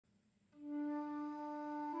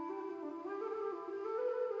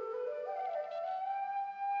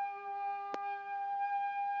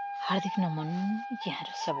हार्दिक नमन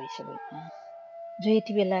यहाँहरू सबैमा जो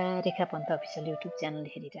यति बेला रेखा पन्त अफिसियल युट्युब च्यानल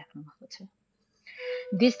हेरिराख्नु भएको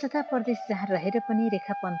छ। देश तथा प्रदेश जहाँ रहेर पनि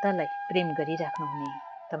रेखा पन्तलाई प्रेम गरिराख्नुहुने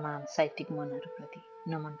तमाम साहित्यिक मनहरूप्रति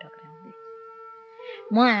नमन टक्राउँदै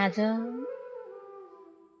म आज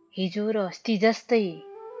हिजो र अस्ति जस्तै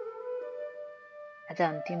आज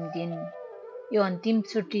अन्तिम दिन, यो अन्तिम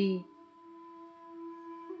चोटि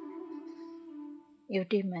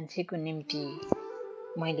एउटै मान्छेको निम्ति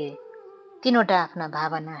मैले तीनवटा आफ्ना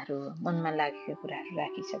भावनाहरू, मनमा लागेका कुराहरू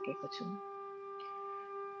राखिसकेको छु।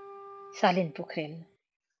 शालिन पोखरेल,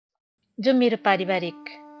 जो मेरो पारिवारिक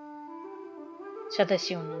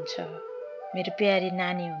सदस्य हुनुहुन्छ, मेरो प्यारी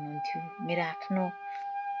नानी हुनुहुन्थ्यो, मेरो आफ्नो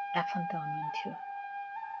आफन्त हुनुहुन्थ्यो।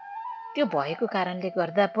 त्यो भएको कारणले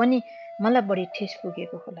गर्दा पनि मलाई बढी ठेस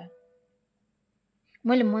पुगेको होला।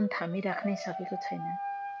 मैले मन थामिराख्नै सकेको छैन,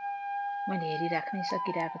 मैले हेरिराख्नै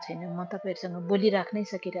सकिरहेको छैन, म तपाईँहरूसँग बोलिराख्नै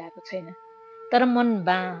सकिरहेको छैन। तर मन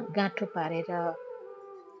गाँठो पारेर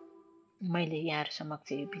मैले यहाँहरू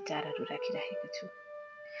समक्ष यो विचारहरू राखिराखेको छु।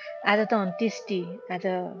 आज त अन्त्येष्टि,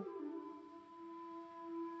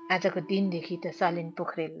 आजको दिनदेखि त शालिन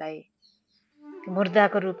पोखरेललाई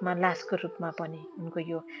मुर्दाको रूपमा, लासको रूपमा पनि उनको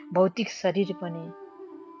यो भौतिक शरीर पनि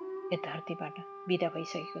यो धरतीबाट बिदा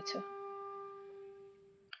भइसकेको छ।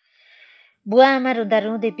 बुवा आमा रुँदा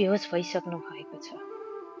रुँदै बेहोस भइसक्नु भएको छ।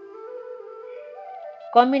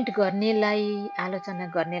 कमेन्ट गर्नेलाई, आलोचना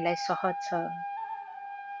गर्नेलाई सहज छ,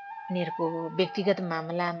 उनीहरूको व्यक्तिगत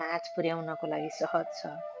मामलामा आँच पुर्याउनको लागि सहज छ।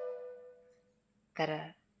 तर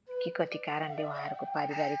के कति कारणले उहाँहरूको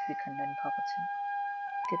पारिवारिक विखण्डन भएको छ,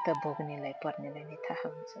 त्यो त भोग्नेलाई पर्नेलाई नै थाहा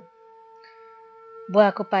हुन्छ।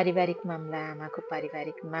 बुवाको पारिवारिक मामला, आमाको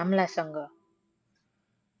पारिवारिक मामलासँग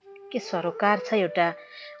के सरोकार छ? एउटा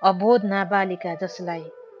अबोध नाबालिका जसलाई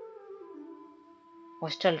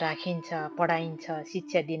होस्टल राखिन्छ, पढाइन्छ,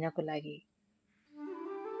 शिक्षा दिनको लागि,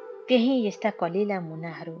 त्यही यस्ता कलिला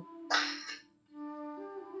मुनाहरू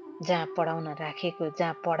जहाँ पढाउन राखेको,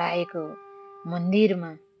 जहाँ पढाएको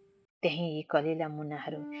मन्दिरमा त्यही यी कलिला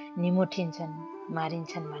मुनाहरू निमोठिन्छन्,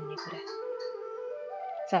 मारिन्छन् भन्ने कुरा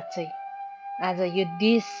साँच्चै आज यो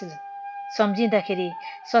देश सम्झिँदाखेरि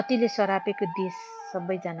सतीले सरापेको देश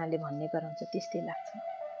सबैजनाले भन्ने गराउँछ, त्यस्तै लाग्छ।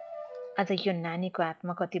 आज यो नानीको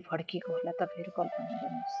आत्मा कति भड्किएको होला तपाईँहरू कल्पना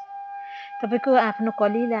गर्नुहोस्। तपाईँको आफ्नो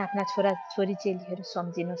कलिला, आफ्ना छोरा छोरी चेलीहरू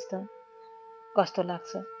सम्झिनुहोस् त कस्तो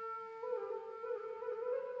लाग्छ।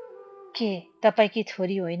 के तपाईँकी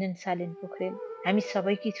छोरी होइनन् शालिन पोखरेल? हामी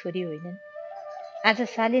सबैकी छोरी होइनन्? आज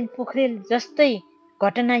शालिन पोखरेल जस्तै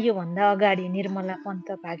घटना योभन्दा अगाडि निर्मला पन्त,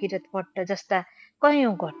 भागीरथ भट्ट जस्ता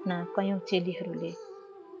कयौं घटना, कयौं चेलीहरूले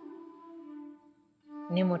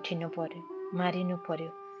निमोठिनु पर्यो, मारिनु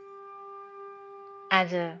पर्यो।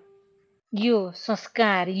 आज यो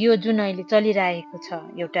संस्कार, यो जुन अहिले चलिरहेको छ,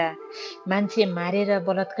 एउटा मान्छे मारेर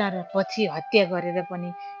बलात्कार पछि हत्या गरेर पनि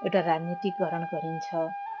एउटा राजनीतिकरण गरिन्छ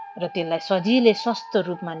र त्यसलाई सजिलै सस्तो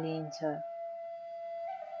रूपमा लिइन्छ।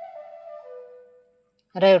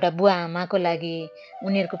 र एउटा बुवा आमाको लागि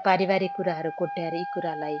उनीहरूको पारिवारिक कुराहरू कोट्याएर यी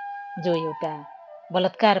कुरालाई, जो एउटा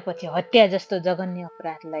बलात्कार पछि हत्या जस्तो जघन्य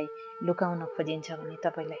अपराधलाई लुकाउन खोजिन्छ भने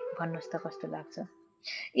तपाईँलाई भन्नुहोस् त कस्तो लाग्छ।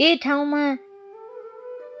 यही ठाउँमा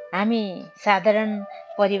हामी साधारण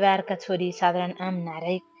परिवारका छोरी, साधारण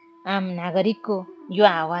आम नागरिकको यो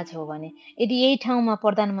आवाज हो भने, यदि यही ठाउँमा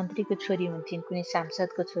प्रधानमन्त्रीको छोरी हुन्थिन्, कुनै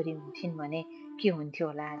सांसदको छोरी हुन्थिन् भने के हुन्थ्यो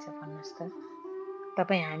होला आज भन्नुहोस् त।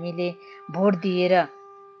 तपाईँ हामीले भोट दिएर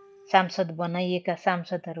सांसद बनाइएका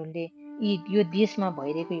सांसदहरूले यो देशमा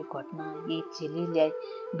भइरहेको यो घटना, यी चेलीलाई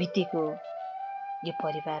बितेको यो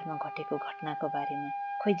परिवारमा घटेको घटनाको बारेमा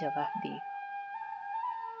खोइ जवाफ दिएको?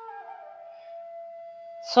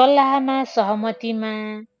 सल्लाहमा, सहमतिमा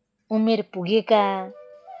उमेर पुगेका,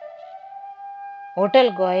 होटल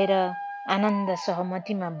गएर आनन्द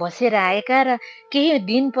सहमतिमा बसेर आएका र केही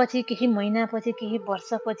दिनपछि, केही महिनापछि, केही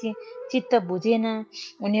वर्षपछि चित्त बुझेन,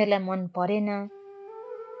 उनीहरूलाई मन परेन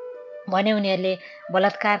भने उनीहरूले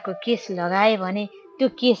बलात्कारको केस लगाए भने त्यो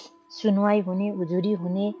केस सुनवाई हुने, उजुरी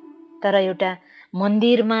हुने। तर एउटा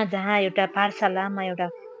मन्दिरमा, जहाँ एउटा पाठशालामा एउटा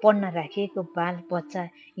पढ्न राखिएको बाल बच्चा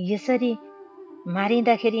यसरी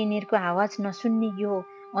मारिँदाखेरि यिनीहरूको आवाज नसुन्ने यो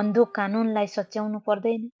अन्धो कानुनलाई सच्याउनु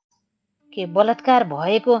पर्दैन? के बलात्कार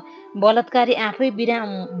भएको बलात्कारी आफै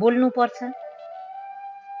बोल्नु पर्छ?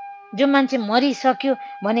 जो मान्छे मरिसक्यो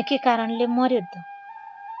भने के कारणले मर्यो त?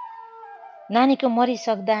 नानीको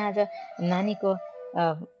मरिसक्दा आज नानीको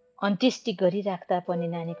अन्त्येष्टि गरिराख्दा पनि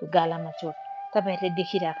नानीको गालामा चोट तपाईँहरूले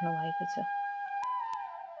देखिराख्नु भएको छ।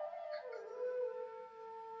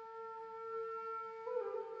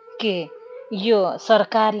 के यो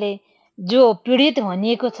सरकारले जो पीडित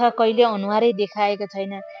भनिएको छ, कहिले अनुहारै देखाएको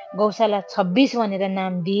छैन, गौशाला 26 भनेर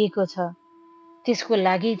नाम दिएको छ, त्यसको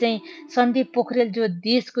लागि चाहिँ सन्दीप पोखरेल जो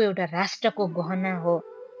देशको एउटा राष्ट्रको गहना हो,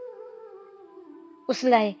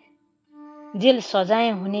 उसलाई जेल सजाय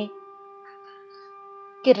हुने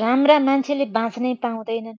कि राम्रा मान्छेले बाँच्नै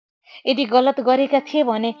पाउँदैनन्? यदि गलत गरेका थिए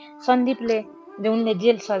भने सन्दीपले उनले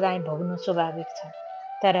जेल सजाय भोग्नु स्वाभाविक छ।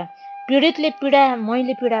 तर पीडितले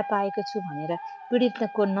मैले पीडा पाएको छु भनेर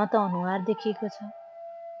पीडितको न त अनुहार देखिएको छ,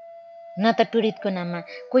 न त पीडितको नाममा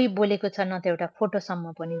कोही बोलेको छ, न त एउटा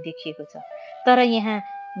फोटोसम्म पनि देखिएको छ। तर यहाँ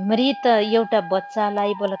मृत एउटा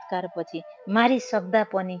बच्चालाई बलात्कारपछि मारिसक्दा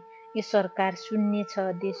पनि यो सरकार शून्य छ,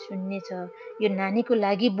 देश शून्य छ, यो नानीको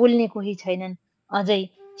लागि बोल्ने कोही छैनन्। अझै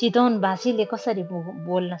चितवनवासीले कसरी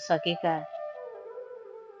बोल्न सकेका?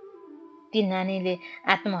 ती नानीले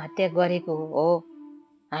आत्महत्या गरेको हो,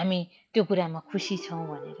 हामी त्यो कुरामा खुसी छौँ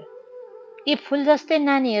भनेर। यी फुल जस्तै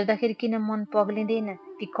नानी हेर्दाखेरि किन मन पग्लिँदैन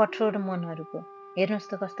ती कठोर मनहरूको? हेर्नुहोस्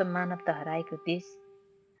त कस्तो मानवता हराएको देश।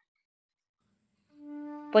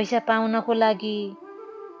 पैसा पाउनको लागि,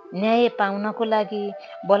 न्याय पाउनको लागि,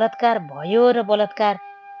 बलात्कार भयो र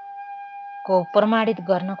बलात्कारको प्रमाणित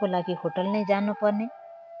गर्नको लागि होटल नै जानुपर्ने?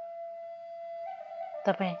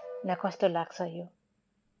 तपाईलाई कस्तो लाग्छ यो?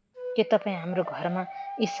 के तपाईँ हाम्रो घरमा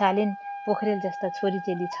यी शालिन पोखरेल जस्ता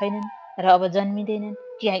छोरीचेली छैनन् र अब जन्मिँदैनन्?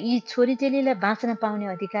 कि यी छोरीचेलीलाई बाँच्न पाउने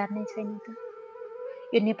अधिकार नै छैन त?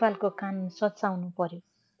 यो नेपालको कानुन सच्याउनु पर्यो।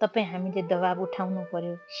 तपाईँ हामीले दबाब उठाउनु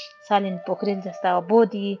पर्यो। शालिन पोखरेल जस्ता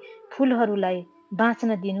अबोध यी फुलहरूलाई बाँच्न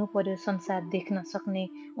दिनु पर्यो। संसार देख्न सक्ने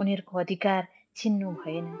उनीहरूको अधिकार छिन्नु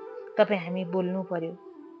भएन। तपाईँ हामी बोल्नु पर्यो।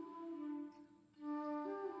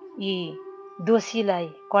 यी दोषीलाई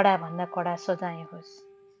कडा भन्दा कडा सजाय होस्।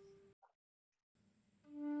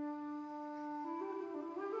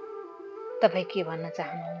 तपाईँ के भन्न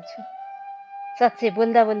चाहनुहुन्छ? साँच्चै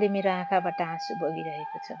बोल्दा बोल्दै मेरो आँखाबाट आँसु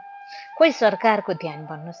बगिरहेको छ। कोही सरकारको ध्यान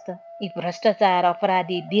भन्नुहोस् त। यी भ्रष्टाचार,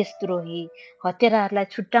 अपराधी, देशद्रोही, हत्याराहरूलाई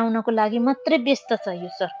छुट्याउनको लागि मात्रै व्यस्त छ यो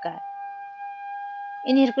सरकार।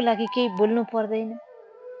 यिनीहरूको लागि केही बोल्नु पर्दैन,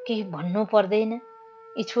 केही भन्नु पर्दैन,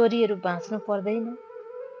 यी छोरीहरू बाँच्नु पर्दैन।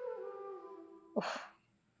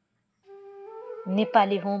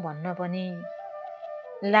 नेपाली हौँ भन्न पनि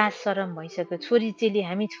लाज शरम भइसक्यो। छोरी चेली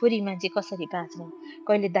हामी छोरी मान्छे कसरी बाँच्ने?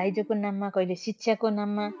 कहिले दाइजोको नाममा, कहिले शिक्षाको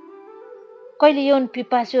नाममा, कहिले यौन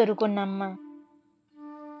पिपासुहरूको नाममा।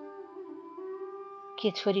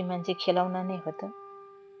 के छोरी मान्छे खेलाउन नै हो त?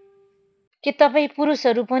 के तपाईँ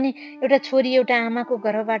पुरुषहरू पनि एउटा छोरी एउटा आमाको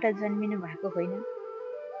गर्भबाट जन्मिनु भएको होइन?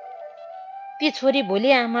 ती छोरी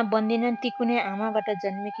भोलि आमा बन्दिनन्, ती कुनै आमाबाट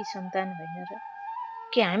जन्मेकी सन्तान होइन र?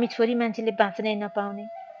 के हामी छोरी मान्छेले बाँच्नै नपाउने?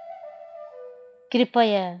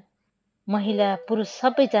 कृपया महिला पुरुष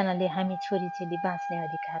सबैजनाले हामी छोरी चेली बाँच्ने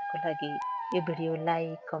अधिकारको लागि यो भिडियो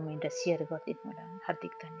लाइक, कमेन्ट र सेयर गरिदिनु होला।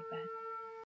 हार्दिक धन्यवाद।